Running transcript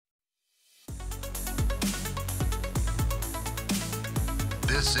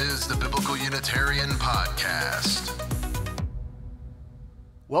This is the Biblical Unitarian Podcast.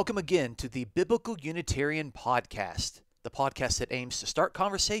 Welcome again to the Biblical Unitarian Podcast, the podcast that aims to start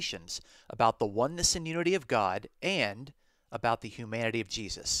conversations about the oneness and unity of God and about the humanity of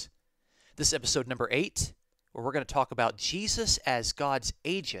Jesus. This is episode number 8, where we're going to talk about Jesus as God's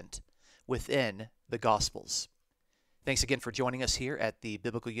agent within the Gospels. Thanks again for joining us here at the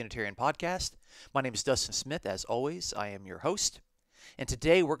Biblical Unitarian Podcast. My name is Dustin Smith. As always, I am your host. And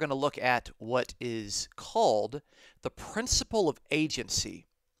today we're going to look at what is called the principle of agency.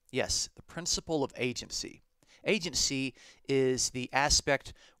 Yes, the principle of agency. Agency is the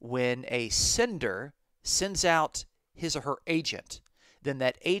aspect when a sender sends out his or her agent. Then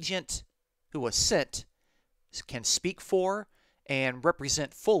that agent who was sent can speak for and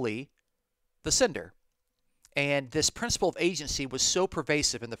represent fully the sender. And this principle of agency was so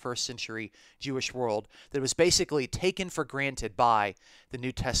pervasive in the first century Jewish world that it was basically taken for granted by the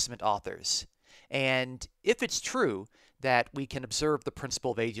New Testament authors. And if it's true that we can observe the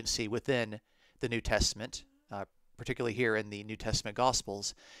principle of agency within the New Testament, particularly here in the New Testament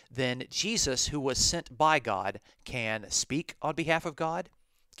Gospels, then Jesus, who was sent by God, can speak on behalf of God,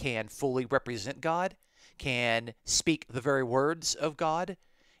 can fully represent God, can speak the very words of God,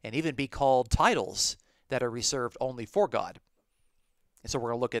 and even be called titles that are reserved only for God. And so we're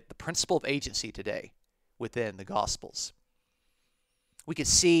going to look at the principle of agency today within the Gospels. We can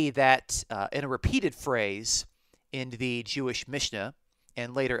see that in a repeated phrase in the Jewish Mishnah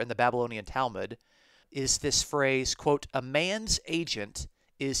and later in the Babylonian Talmud is this phrase, quote, "A man's agent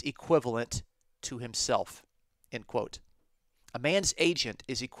is equivalent to himself," end quote. A man's agent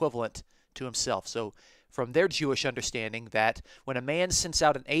is equivalent to himself. So from their Jewish understanding that when a man sends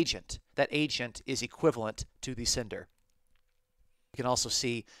out an agent, that agent is equivalent to the sender. You can also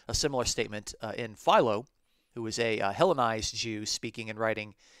see a similar statement in Philo, who was a Hellenized Jew speaking and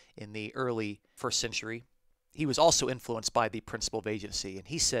writing in the early first century. He was also influenced by the principle of agency, and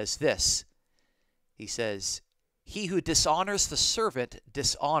he says this. He says, "He who dishonors the servant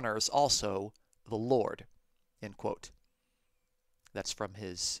dishonors also the Lord," end quote. That's from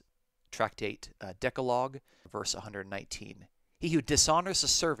his tractate Decalogue, verse 119. He who dishonors the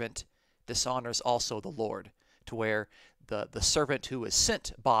servant dishonors also the Lord, to where the servant who is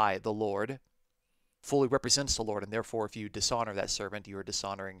sent by the Lord fully represents the Lord, and therefore if you dishonor that servant, you are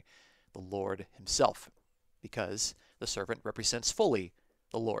dishonoring the Lord himself, because the servant represents fully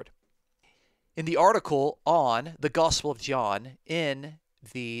the Lord. In the article on the Gospel of John in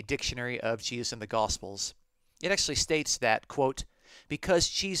the Dictionary of Jesus and the Gospels, it actually states that, quote, "Because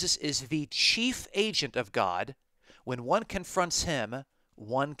Jesus is the chief agent of God, when one confronts him,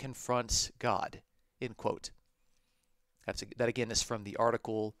 one confronts God," end quote. That again is from the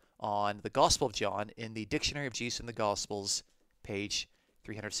article on the Gospel of John in the Dictionary of Jesus and the Gospels, page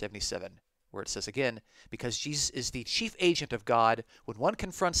 377, where it says again, "Because Jesus is the chief agent of God, when one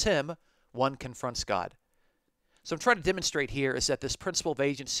confronts him, one confronts God." So I'm trying to demonstrate here is that this principle of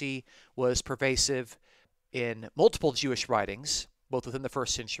agency was pervasive in multiple Jewish writings, both within the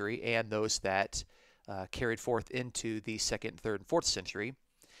first century and those that carried forth into the second, third, and fourth century.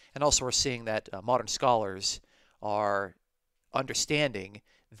 And also we're seeing that modern scholars are understanding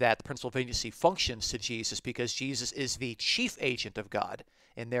that the principle of agency functions to Jesus because Jesus is the chief agent of God.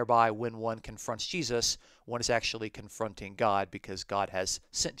 And thereby, when one confronts Jesus, one is actually confronting God because God has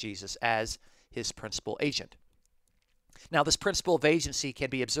sent Jesus as his principal agent. Now, this principle of agency can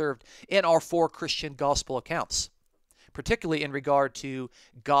be observed in our four Christian gospel accounts, particularly in regard to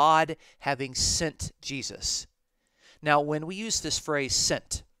God having sent Jesus. Now, when we use this phrase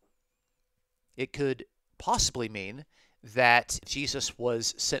sent, it could possibly mean that Jesus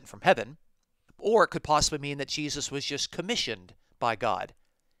was sent from heaven, or it could possibly mean that Jesus was just commissioned by God,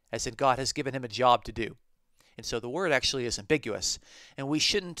 as in God has given him a job to do. And so the word actually is ambiguous, and we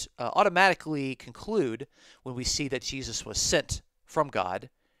shouldn't automatically conclude when we see that Jesus was sent from God,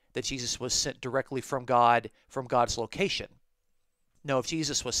 that Jesus was sent directly from God, from God's location. No, if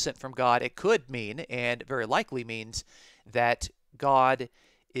Jesus was sent from God, it could mean, and very likely means, that God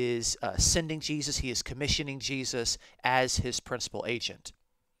is sending Jesus, he is commissioning Jesus as his principal agent.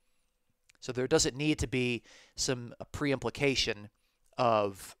 So there doesn't need to be some pre-implication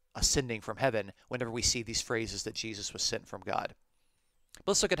of ascending from heaven whenever we see these phrases that Jesus was sent from God. But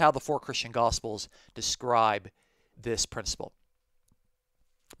let's look at how the four Christian Gospels describe this principle.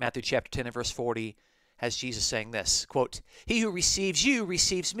 Matthew chapter 10 and verse 40 has Jesus saying this, quote, "He who receives you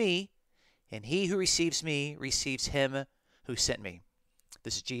receives me, and he who receives me receives him who sent me."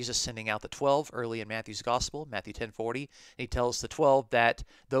 This is Jesus sending out the 12 early in Matthew's Gospel, Matthew 10:40. He tells the 12 that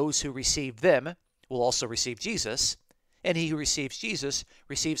those who receive them will also receive Jesus, And he who receives Jesus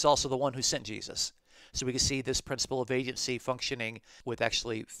receives also the one who sent Jesus. So we can see this principle of agency functioning with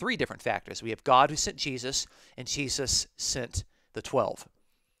actually three different factors. We have God who sent Jesus, and Jesus sent the 12.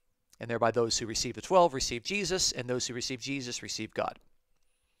 And thereby those who receive the 12 receive Jesus, and those who receive Jesus receive God.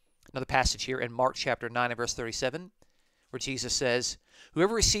 Another passage here in Mark chapter 9 and verse 37, where Jesus says,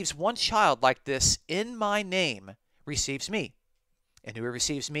 "Whoever receives one child like this in my name receives me. And whoever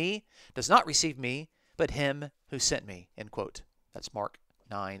receives me does not receive me, but him who sent me." End quote. That's Mark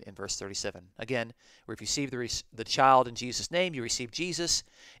 9 and verse 37. Again, where if you receive the child in Jesus' name, you receive Jesus.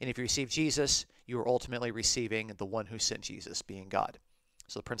 And if you receive Jesus, you are ultimately receiving the one who sent Jesus, being God.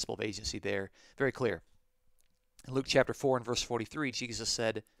 So the principle of agency there, very clear. In Luke chapter 4 and verse 43, Jesus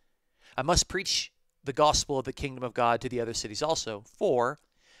said, "I must preach the gospel of the kingdom of God to the other cities also, for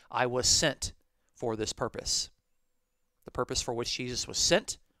I was sent for this purpose." The purpose for which Jesus was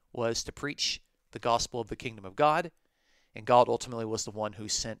sent was to preach the gospel of the kingdom of God, and God ultimately was the one who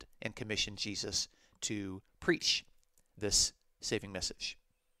sent and commissioned Jesus to preach this saving message.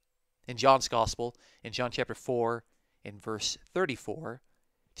 In John's gospel, in John chapter 4, in verse 34,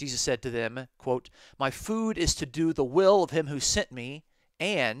 Jesus said to them, quote, "My food is to do the will of him who sent me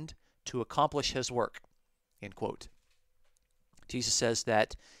and to accomplish his work." End quote. Jesus says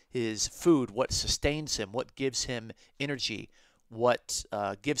that his food, what sustains him, what gives him energy, what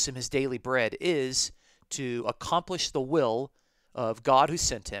gives him his daily bread, is to accomplish the will of God who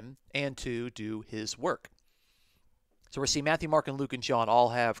sent him and to do his work. So we see Matthew, Mark, and Luke, and John all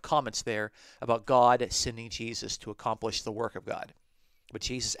have comments there about God sending Jesus to accomplish the work of God. But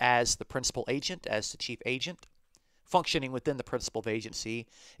Jesus, as the principal agent, as the chief agent, functioning within the principle of agency,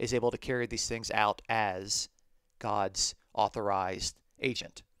 is able to carry these things out as God's authorized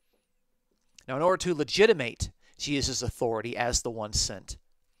agent. Now, in order to legitimate Jesus' authority as the one sent,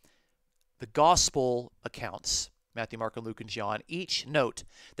 the gospel accounts, Matthew, Mark, and Luke, and John, each note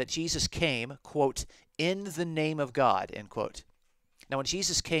that Jesus came, quote, "in the name of God," end quote. Now, when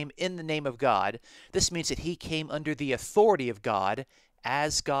Jesus came in the name of God, this means that he came under the authority of God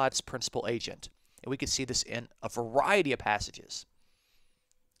as God's principal agent. And we can see this in a variety of passages.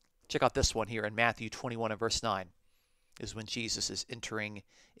 Check out this one here in Matthew 21 and verse 9. Is when Jesus is entering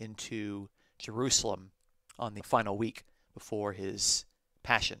into Jerusalem on the final week before his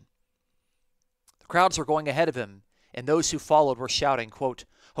passion. The crowds were going ahead of him, and those who followed were shouting, quote,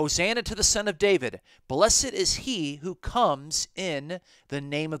 "Hosanna to the Son of David! Blessed is he who comes in the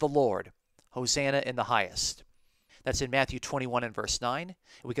name of the Lord! Hosanna in the highest." That's in Matthew 21 and verse 9.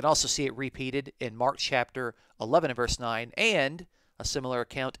 We can also see it repeated in Mark chapter 11 and verse 9, and a similar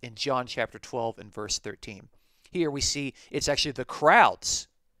account in John chapter 12 and verse 13. Here we see it's actually the crowds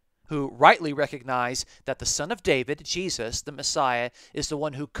who rightly recognize that the Son of David, Jesus, the Messiah, is the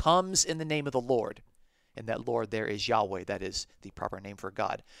one who comes in the name of the Lord. And that Lord there is Yahweh. That is the proper name for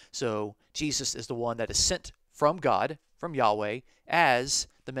God. So Jesus is the one that is sent from God, from Yahweh, as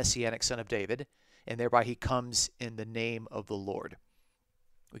the Messianic Son of David, and thereby he comes in the name of the Lord.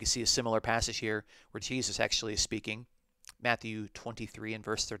 We can see a similar passage here where Jesus actually is speaking. Matthew 23 and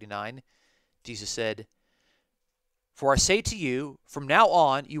verse 39, Jesus said, "For I say to you, from now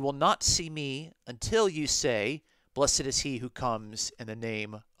on you will not see me until you say, 'Blessed is he who comes in the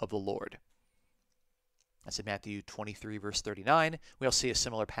name of the Lord.'" That's in Matthew 23 verse 39. We also see a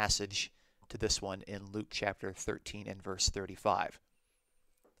similar passage to this one in Luke chapter 13 and verse 35.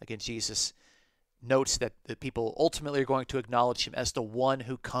 Again, Jesus notes that the people ultimately are going to acknowledge him as the one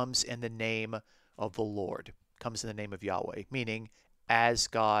who comes in the name of the Lord, comes in the name of Yahweh, meaning as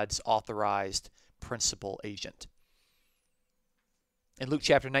God's authorized principal agent. In Luke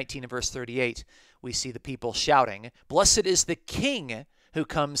chapter 19 and verse 38, we see the people shouting, "Blessed is the King who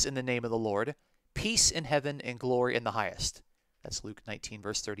comes in the name of the Lord, peace in heaven and glory in the highest." That's Luke 19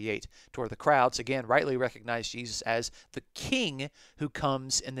 verse 38. To where the crowds, again, rightly recognize Jesus as the King who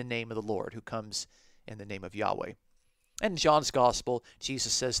comes in the name of the Lord, who comes in the name of Yahweh. And in John's Gospel,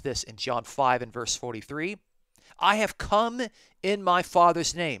 Jesus says this in John 5 and verse 43, "I have come in my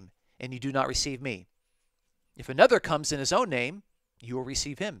Father's name, and you do not receive me. If another comes in his own name, you will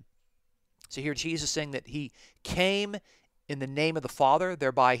receive him." So here Jesus saying that he came in the name of the Father,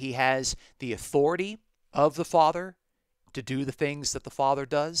 thereby he has the authority of the Father to do the things that the Father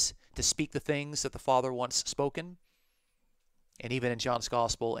does, to speak the things that the Father wants spoken. And even in John's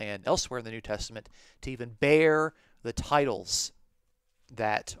Gospel and elsewhere in the New Testament, to even bear the titles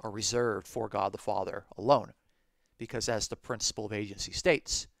that are reserved for God the Father alone. Because as the principle of agency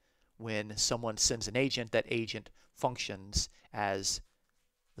states, when someone sends an agent, that agent functions as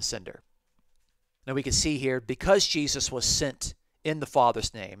the sender. Now we can see here, because Jesus was sent in the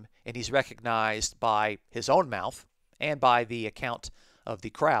Father's name, and he's recognized by his own mouth and by the account of the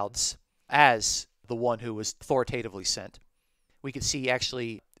crowds as the one who was authoritatively sent, we can see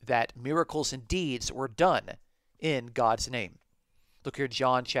actually that miracles and deeds were done in God's name. Look here,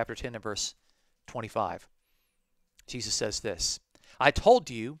 John chapter 10 and verse 25. Jesus says this, I told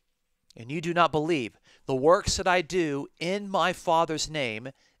you, and you do not believe. The works that I do in my Father's name,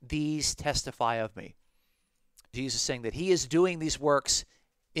 these testify of me. Jesus is saying that he is doing these works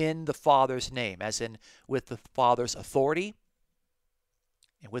in the Father's name, as in with the Father's authority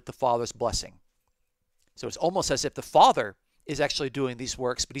and with the Father's blessing. So it's almost as if the Father is actually doing these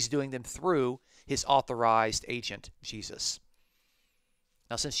works, but he's doing them through his authorized agent, Jesus.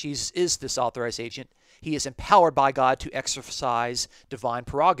 Now, since Jesus is this authorized agent, he is empowered by God to exercise divine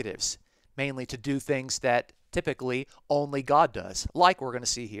prerogatives, mainly to do things that typically only God does, like we're going to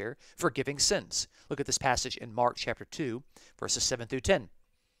see here, forgiving sins. Look at this passage in Mark chapter 2, verses 7 through 10.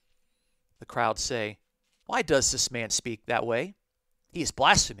 The crowds say, why does this man speak that way? He is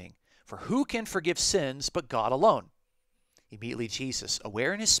blaspheming, for who can forgive sins but God alone? Immediately Jesus,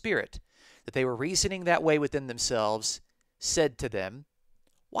 aware in his spirit that they were reasoning that way within themselves, said to them,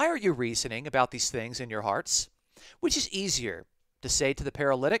 why are you reasoning about these things in your hearts? Which is easier, to say to the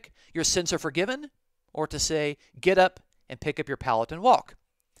paralytic, your sins are forgiven, or to say, get up and pick up your pallet and walk?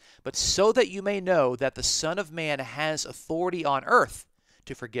 But so that you may know that the Son of Man has authority on earth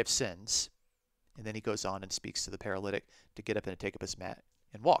to forgive sins. And then he goes on and speaks to the paralytic to get up and take up his mat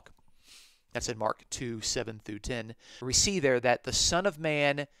and walk. That's in Mark 2, 7 through 10. We see there that the Son of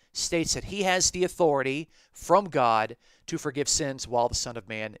Man states that he has the authority from God to forgive sins while the Son of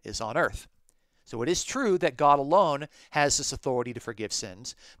Man is on earth. So it is true that God alone has this authority to forgive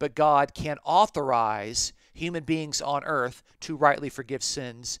sins, but God can authorize human beings on earth to rightly forgive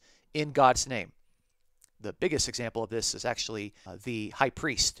sins in God's name. The biggest example of this is actually the high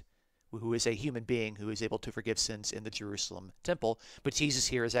priest, who is a human being who is able to forgive sins in the Jerusalem temple. But Jesus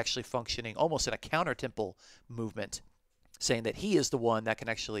here is actually functioning almost in a counter-temple movement, saying that he is the one that can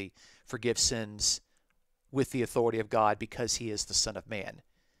actually forgive sins with the authority of God because he is the Son of Man,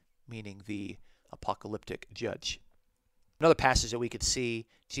 meaning the apocalyptic judge. Another passage that we could see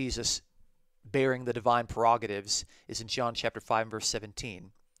Jesus bearing the divine prerogatives is in John chapter 5 verse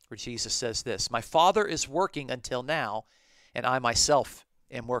 17, where Jesus says this, my Father is working until now, and I myself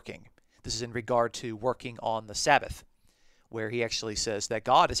am working. This is in regard to working on the Sabbath, where he actually says that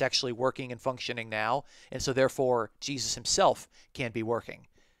God is actually working and functioning now, and so therefore Jesus himself can be working.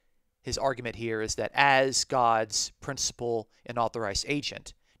 His argument here is that as God's principal and authorized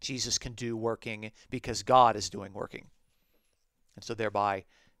agent, Jesus can do working because God is doing working. And so thereby,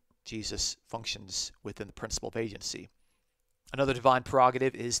 Jesus functions within the principle of agency. Another divine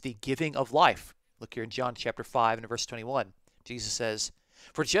prerogative is the giving of life. Look here in John chapter 5 and verse 21. Jesus says,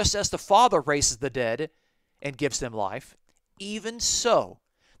 for just as the Father raises the dead and gives them life, even so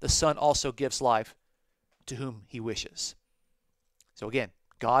the Son also gives life to whom he wishes. So again,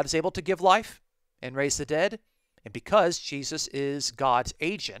 God is able to give life and raise the dead, and because Jesus is God's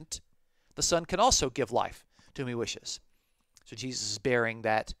agent, the Son can also give life to whom he wishes. So Jesus is bearing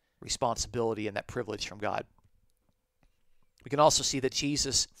that responsibility and that privilege from God. We can also see that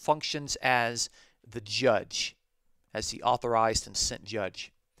Jesus functions as the judge, as the authorized and sent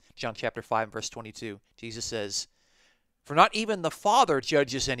judge. John chapter 5 verse 22, Jesus says, for not even the Father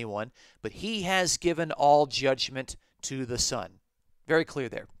judges anyone, but he has given all judgment to the Son. Very clear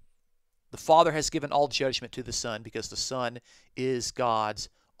there. The Father has given all judgment to the Son because the Son is God's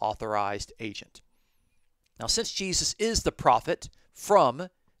authorized agent. Now, since Jesus is the prophet from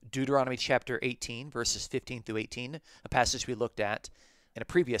Deuteronomy chapter 18, verses 15 through 18, a passage we looked at in a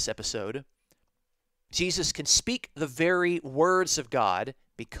previous episode, Jesus can speak the very words of God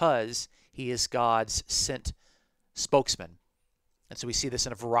because he is God's sent spokesman. And so we see this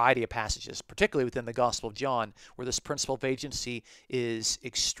in a variety of passages, particularly within the Gospel of John, where this principle of agency is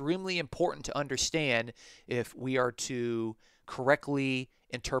extremely important to understand if we are to correctly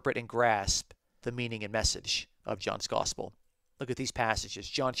interpret and grasp the meaning and message of John's Gospel. Look at these passages.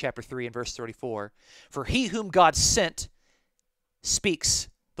 John chapter 3 and verse 34. For he whom God sent speaks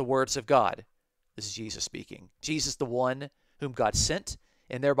the words of God. This is Jesus speaking. Jesus, the one whom God sent,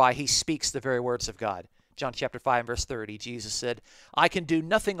 and thereby he speaks the very words of God. John chapter 5 and verse 30, Jesus said, I can do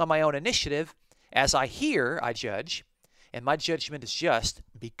nothing on my own initiative. As I hear, I judge, and my judgment is just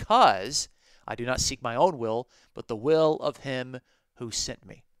because I do not seek my own will, but the will of him who sent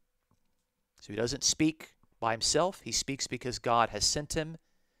me. So he doesn't speak by himself. He speaks because God has sent him,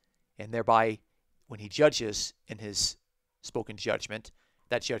 and thereby when he judges in his spoken judgment,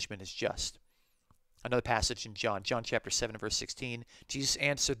 that judgment is just. Another passage in John chapter 7 verse 16, Jesus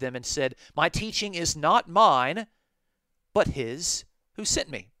answered them and said, my teaching is not mine, but his who sent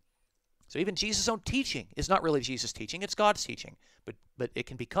me. So even Jesus' own teaching is not really Jesus' teaching, it's God's teaching. But it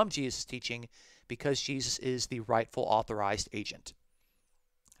can become Jesus' teaching because Jesus is the rightful authorized agent.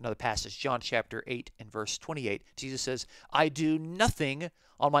 Another passage, John chapter 8 and verse 28, Jesus says, I do nothing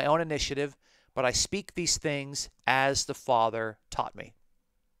on my own initiative, but I speak these things as the Father taught me.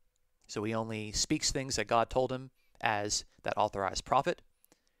 So he only speaks things that God told him as that authorized prophet.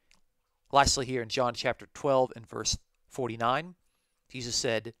 Lastly, here in John chapter 12 and verse 49, Jesus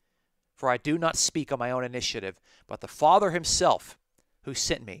said, For I do not speak on my own initiative, but the Father himself who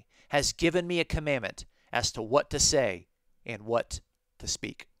sent me has given me a commandment as to what to say and what to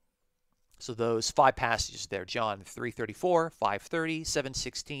speak. So those 5 passages there, John 3:34, 5:30,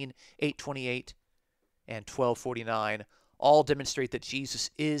 7:16, 8:28, and 12:49, all demonstrate that Jesus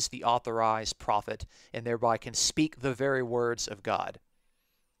is the authorized prophet and thereby can speak the very words of God.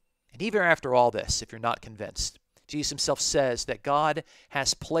 And even after all this, if you're not convinced, Jesus himself says that God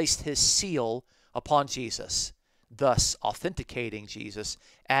has placed his seal upon Jesus, thus authenticating Jesus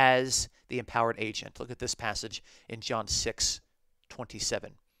as the empowered agent. Look at this passage in John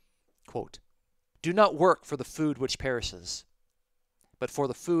 6:27. Quote, Do not work for the food which perishes, but for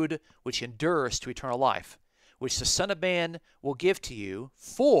the food which endures to eternal life, which the Son of Man will give to you,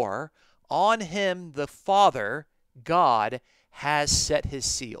 for on him the Father, God, has set his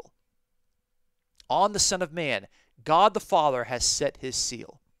seal. On the Son of Man, God the Father has set his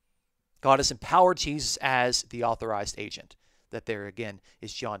seal. God has empowered Jesus as the authorized agent. That there again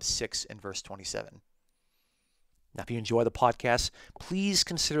is John 6 and verse 27. Now, if you enjoy the podcast, please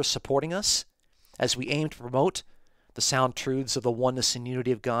consider supporting us as we aim to promote the sound truths of the oneness and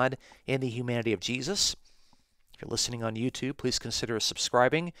unity of God and the humanity of Jesus. If you're listening on YouTube, please consider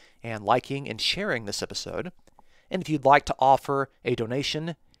subscribing and liking and sharing this episode. And if you'd like to offer a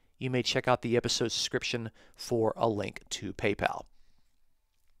donation, you may check out the episode's description for a link to PayPal.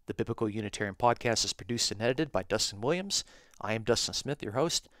 The Biblical Unitarian Podcast is produced and edited by Dustin Williams. I am Dustin Smith, your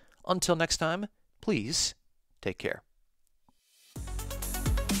host. Until next time, please take care.